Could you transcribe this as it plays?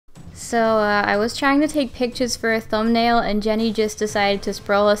So I was trying to take pictures for a thumbnail and Jenny just decided to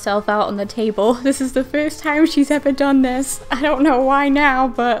sprawl herself out on the table. This is the first time she's ever done this. I don't know why now,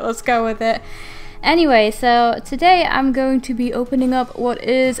 but let's go with it. Anyway, so today I'm going to be opening up what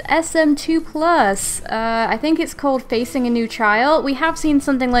is SM2 Plus. I think it's called Facing a New Trial. We have seen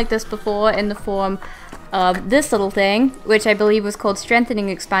something like this before in the form of this little thing, which I believe was called Strengthening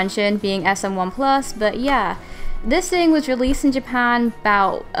Expansion, being SM1 Plus, but yeah. This thing was released in Japan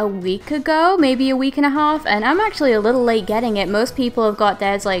about a week ago, maybe a week and a half, and I'm actually a little late getting it. Most people have got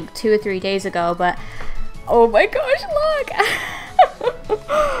theirs like 2 or 3 days ago, but oh my gosh, look!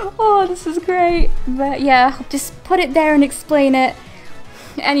 Oh, this is great. But yeah, I'll just put it there and explain it.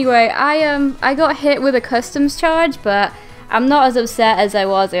 Anyway, I got hit with a customs charge, but I'm not as upset as I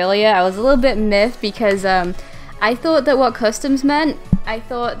was earlier. I was a little bit miffed because I thought that what customs meant, I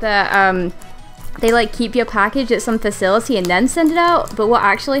thought that they like keep your package at some facility and then send it out, but what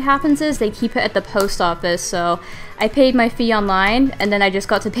actually happens is they keep it at the post office. So I paid my fee online and then I just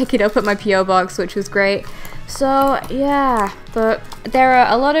got to pick it up at my PO box, which was great. So yeah, but there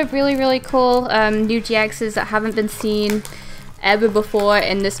are a lot of really cool new GXs that haven't been seen ever before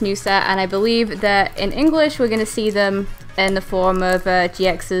in this new set, and I believe that in English we're gonna see them in the form of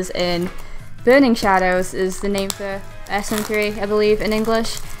GXs in Burning Shadows is the name for SM3, I believe, in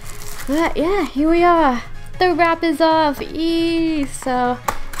English. But yeah, here we are. The wrap is off. Eee! So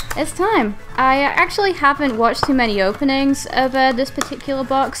it's time. I actually haven't watched too many openings of this particular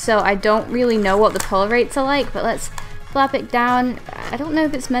box, so I don't really know what the pull rates are like, but let's flap it down. I don't know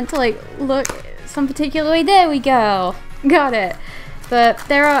if it's meant to like look some particular way. There we go. Got it. But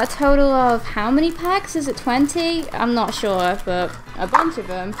there are a total of how many packs? Is it 20? I'm not sure, but a bunch of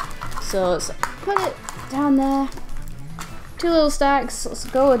them. So let's put it down there. 2 little stacks. Let's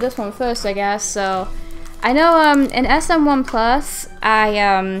go with this one first, I guess. So I know in SM1 Plus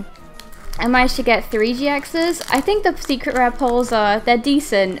I managed to get 3 GXs. I think the secret rare pulls they're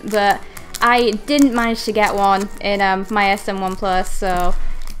decent, but I didn't manage to get one in my SM1 Plus. So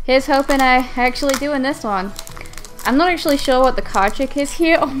here's hoping I actually do in this one. I'm not actually sure what the card trick is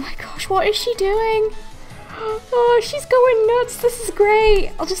here. Oh my gosh, what is she doing? Oh, she's going nuts. This is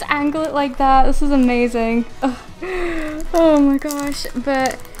great. I'll just angle it like that. This is amazing. Oh my gosh.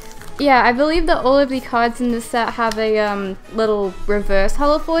 But yeah, I believe that all of the cards in this set have a little reverse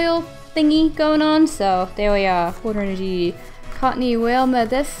holofoil thingy going on. So there we are. Water Energy, Cottony, Whalmer.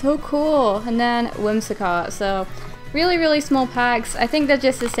 They're so cool. And then Whimsicott. So really small packs. I think they're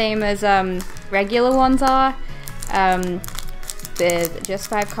just the same as regular ones are. With just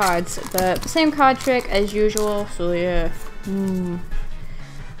 5 cards, but same card trick as usual, so yeah.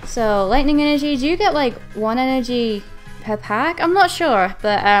 So Lightning Energy, do you get like 1 energy per pack? I'm not sure,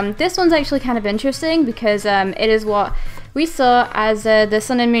 but this one's actually kind of interesting because it is what we saw as the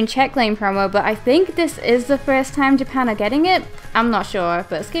Sun and Moon check lane promo, but I think this is the first time Japan are getting it. I'm not sure,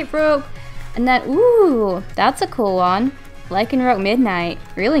 but Escape Rope, and then ooh, that's a cool one. Lycanroc Midnight,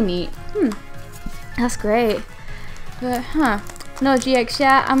 really neat. That's great. But no GX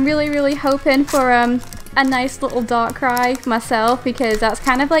yet. I'm really hoping for a nice little Darkrai myself, because that's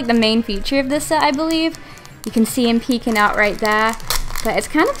kind of like the main feature of this set, I believe. You can see him peeking out right there. But it's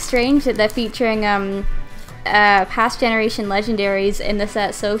kind of strange that they're featuring past generation legendaries in the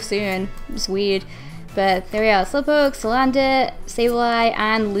set so soon. It's weird. But there we are. Slowpoke, Salandit, Sableye,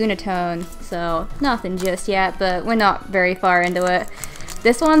 and Lunatone. So nothing just yet, but we're not very far into it.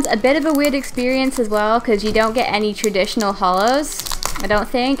 This one's a bit of a weird experience as well, because you don't get any traditional holos, I don't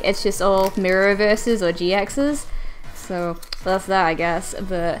think. It's just all mirror reverses or GXs. So that's that, I guess.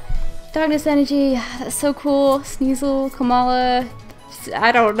 But Darkness Energy, that's so cool. Sneasel, Kamala,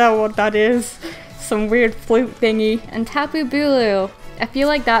 I don't know what that is. Some weird flute thingy. And Tapu Bulu. I feel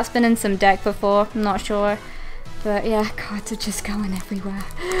like that's been in some deck before, I'm not sure. But yeah, cards are just going everywhere.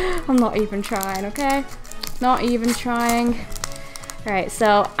 I'm not even trying, okay? Not even trying. Alright,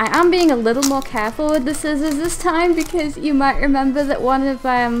 so I am being a little more careful with the scissors this time, because you might remember that one of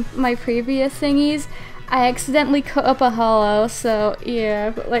my previous thingies, I accidentally cut up a holo, so yeah,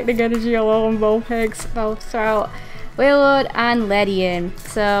 but Lightning Energy alone, Vulpix, Bellsprout, Wailord, and Ledian.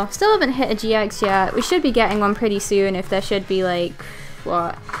 So, still haven't hit a GX yet. We should be getting one pretty soon, if there should be like,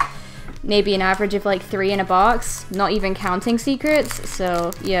 what, maybe an average of like 3 in a box, not even counting secrets,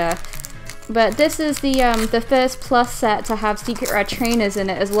 so yeah. But this is the first Plus set to have secret rare trainers in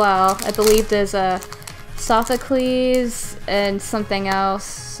it as well. I believe there's a Sophocles and something else,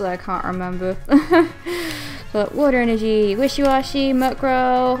 so I can't remember. But Water Energy, Wishiwashi,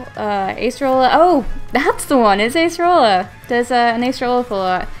 Mukro, Acerola. Oh, that's the one, it's Acerola. There's an Acerola full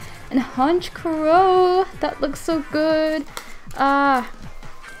art. And Honchkrow, that looks so good.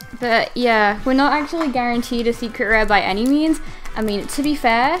 But yeah, we're not actually guaranteed a secret rare by any means. I mean, to be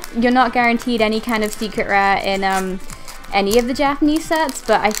fair, you're not guaranteed any kind of secret rare in any of the Japanese sets,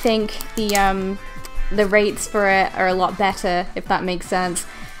 but I think the rates for it are a lot better, if that makes sense.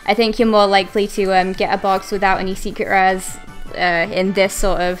 I think you're more likely to get a box without any secret rares in this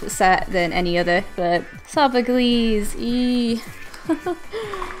sort of set than any other, but Sophocles,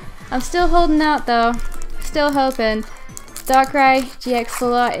 I'm still holding out though, still hoping. Darkrai GX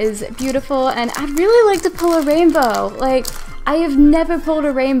Full Art is beautiful, and I'd really like to pull a rainbow. Like, I have never pulled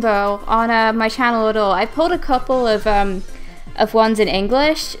a rainbow on my channel at all. I pulled a couple of ones in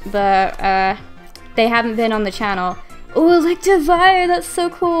English, but they haven't been on the channel. Oh, Electivire, that's so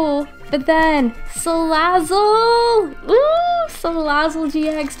cool. But then, Salazzle! Ooh, Salazzle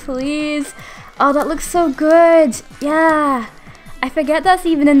GX, please. Oh, that looks so good. Yeah. I forget that's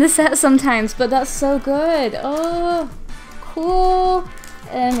even in the set sometimes, but that's so good. Oh, cool.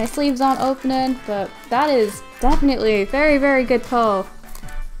 And my sleeves aren't opening, but that is definitely a very, very good pull.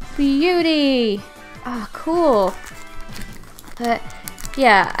 Beauty. Oh, cool. But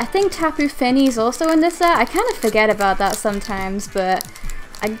yeah, I think Tapu Finney's also in this set. I kind of forget about that sometimes, but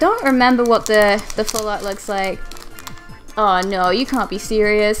I don't remember what the full art looks like. Oh no, you can't be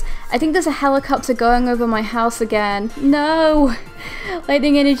serious. I think there's a helicopter going over my house again. No!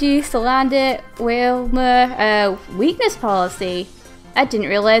 Lightning Energy, Salandit, Wailmer, weakness policy. I didn't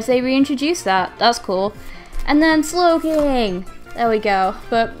realize they reintroduced that. That's cool. And then Slowking. There we go.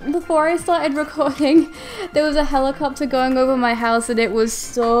 But before I started recording, there was a helicopter going over my house and it was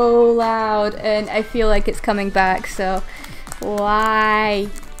so loud, and I feel like it's coming back, so why?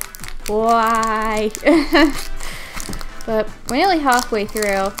 Why? But we're nearly halfway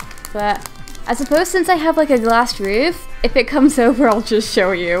through, but I suppose since I have like a glass roof, if it comes over I'll just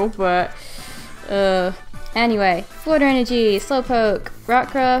show you, but anyway, Water Energy, Slowpoke,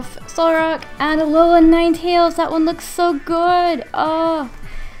 Rockruff, Solrock, and Alolan Ninetales. That one looks so good. Oh,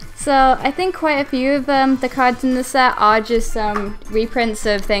 so I think quite a few of the cards in the set are just reprints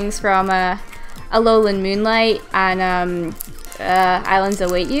of things from Alolan Moonlight and Islands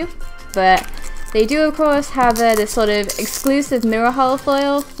Await You, but they do of course have this sort of exclusive mirror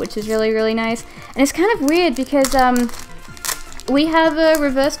holofoil, which is really, really nice. And it's kind of weird because we have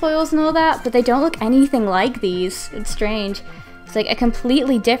reverse foils and all that, but they don't look anything like these. It's strange. It's like a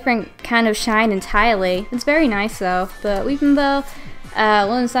completely different kind of shine entirely. It's very nice though. But Weepinbell,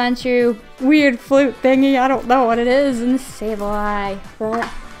 Lone Sandshrew, weird flute thingy, I don't know what it is, and Sableye. But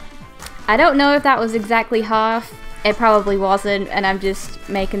I don't know if that was exactly half. It probably wasn't, and I'm just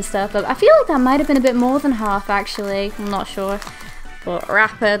making stuff up. I feel like that might have been a bit more than half actually. I'm not sure. But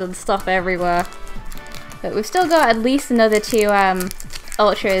rapid and stuff everywhere. But we've still got at least another 2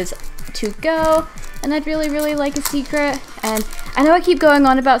 ultras to go, and I'd really, really like a secret. And I know I keep going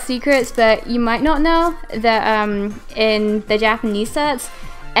on about secrets, but you might not know that in the Japanese sets,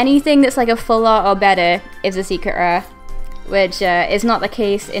 anything that's like a full art or better is a secret rare, which is not the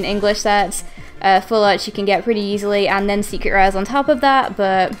case in English sets. Full arts you can get pretty easily, and then secret rares on top of that,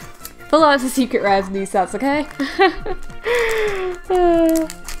 but full arts are secret rares in these sets, okay?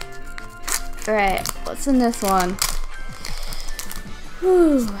 Alright, what's in this one?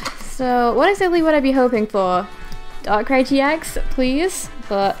 Whew. So, what exactly would I be hoping for? Darkrai GX, please.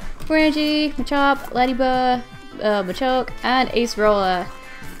 But Energy, Machop, Ladybug, Machoke, and Ace Roller.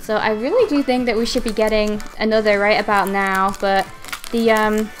 So I really do think that we should be getting another right about now, but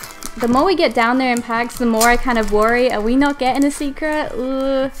the more we get down there in packs, the more I kind of worry, are we not getting a secret?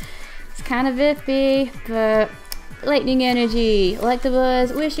 Ooh, it's kind of iffy, but Lightning Energy,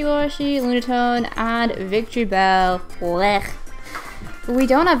 Electabuzz, Wishy-Washy, Lunatone, and Victory Bell. Blech. We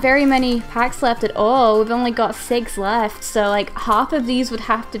don't have very many packs left at all. We've only got 6 left, so like half of these would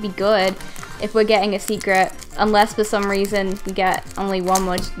have to be good if we're getting a secret, unless for some reason we get only one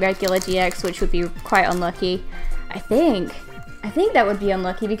more regular GX, which would be quite unlucky. I think that would be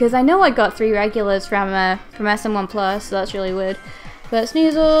unlucky because I know I got 3 regulars from SM1 Plus, so that's really weird. But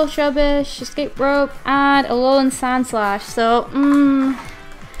Sneasel, Shrubbish, Escape Rope, and Alolan Sandslash. So,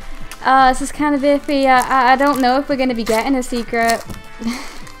 this is kind of iffy. I don't know if we're going to be getting a secret.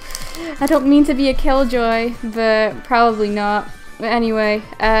 I don't mean to be a killjoy, but probably not. But anyway,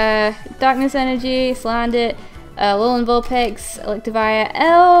 Darkness Energy, Salandit, Alolan Vulpix, Electivire,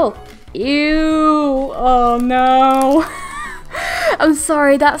 L! Ew! Oh no! I'm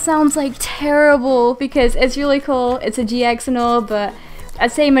sorry, that sounds like terrible because it's really cool, it's a GX and all, but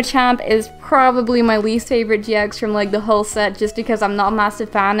I'd say Machamp is probably my least favorite GX from like the whole set just because I'm not a massive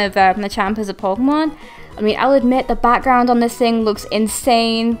fan of Machamp as a Pokemon. I mean, I'll admit the background on this thing looks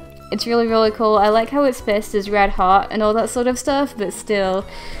insane. It's really, really cool. I like how its fist is red hot and all that sort of stuff, but still,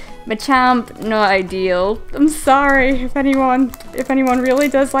 Machamp, not ideal. I'm sorry if anyone really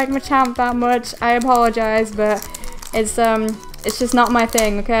does like Machamp that much. I apologize, but it's just not my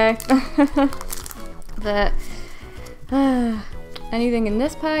thing, okay? But anything in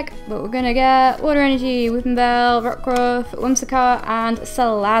this pack, but we're gonna get Water Energy, Weepinbell, Rockruff, Whimsicott, and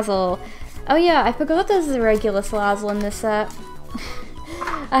Salazzle. Oh yeah, I forgot there's a regular Salazzle in this set.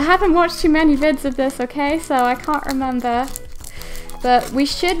 I haven't watched too many vids of this, okay, so I can't remember. But we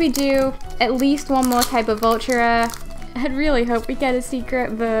should be due at least one more type of Ultra Rare. I'd really hope we get a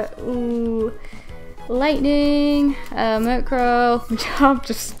secret, but ooh. Lightning, Murkrow, I'm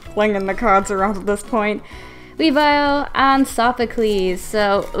just flinging the cards around at this point. Weavile, and Sophocles.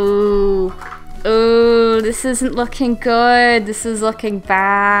 So, ooh, this isn't looking good. This is looking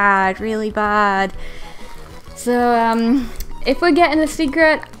bad, really bad. So, if we're getting a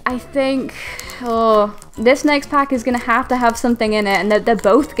secret, I think, this next pack is gonna have something in it, and they're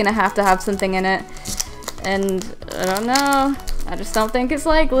both gonna have something in it. And I don't know, I just don't think it's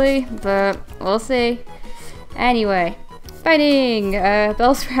likely, but we'll see. Anyway, fighting,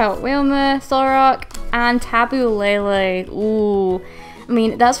 Bellsprout, Wilma, Solrock, and Tapu Lele. Ooh, I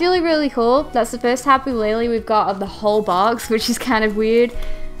mean, that's really cool. That's the first Tapu Lele we've got of the whole box, which is kind of weird.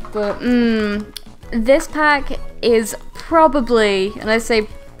 But, this pack is probably, and I say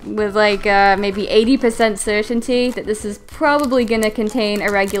with like maybe 80% certainty, that this is probably gonna contain a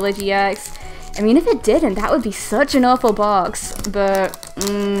regular GX. I mean, if it didn't, that would be such an awful box, but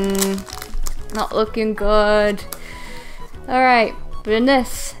not looking good. Alright, but in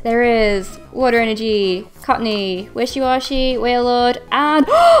this, there is Water Energy, Cottony, Wishiwashi, Wailord, and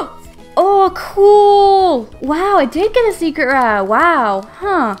oh, cool! Wow, I did get a secret rare, wow,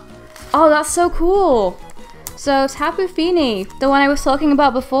 huh. Oh, that's so cool. So, Tapu Fini, the one I was talking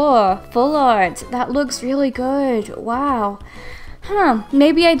about before, full art, that looks really good, wow. Huh,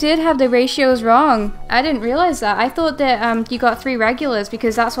 maybe I did have the ratios wrong. I didn't realize that. I thought that you got 3 regulars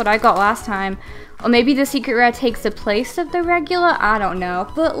because that's what I got last time. Or maybe the secret rare takes the place of the regular? I don't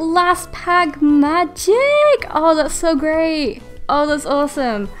know. But last pack magic! Oh, that's so great. Oh, that's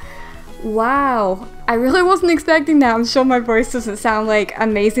awesome. Wow. I really wasn't expecting that. I'm sure my voice doesn't sound like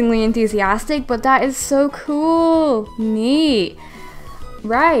amazingly enthusiastic, but that is so cool. Neat.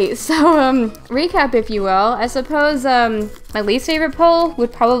 Right, so recap if you will. I suppose my least favorite pull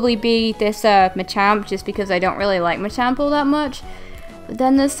would probably be this Machamp, just because I don't really like Machamp all that much. But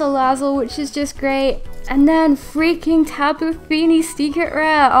then there's Salazzle, which is just great. And then freaking Tapu Fini secret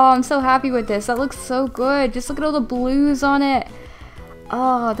rare. Oh, I'm so happy with this. That looks so good. Just look at all the blues on it.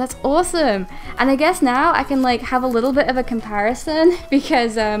 Oh, that's awesome. And I guess now I can like have a little bit of a comparison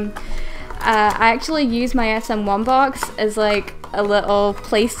because I actually use my SM1 box as like a little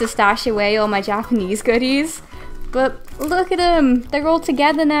place to stash away all my Japanese goodies. But look at them, they're all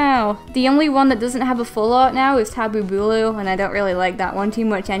together now. The only one that doesn't have a full art now is Tapu Bulu, and I don't really like that one too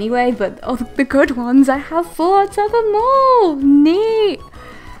much anyway, but oh, the good ones, I have full arts of them all. Neat.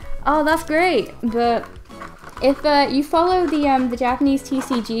 Oh, that's great. But if you follow the Japanese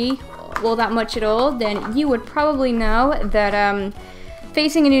TCG all that much at all, then you would probably know that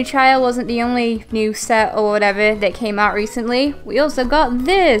Facing a New Trial wasn't the only new set or whatever that came out recently. We also got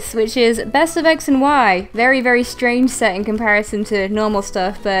this, which is Best of X and Y. Very strange set in comparison to normal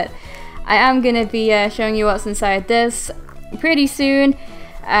stuff, but I am going to be showing you what's inside this pretty soon.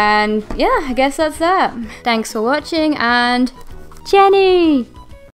 And yeah, I guess that's that. Thanks for watching, and Jenny!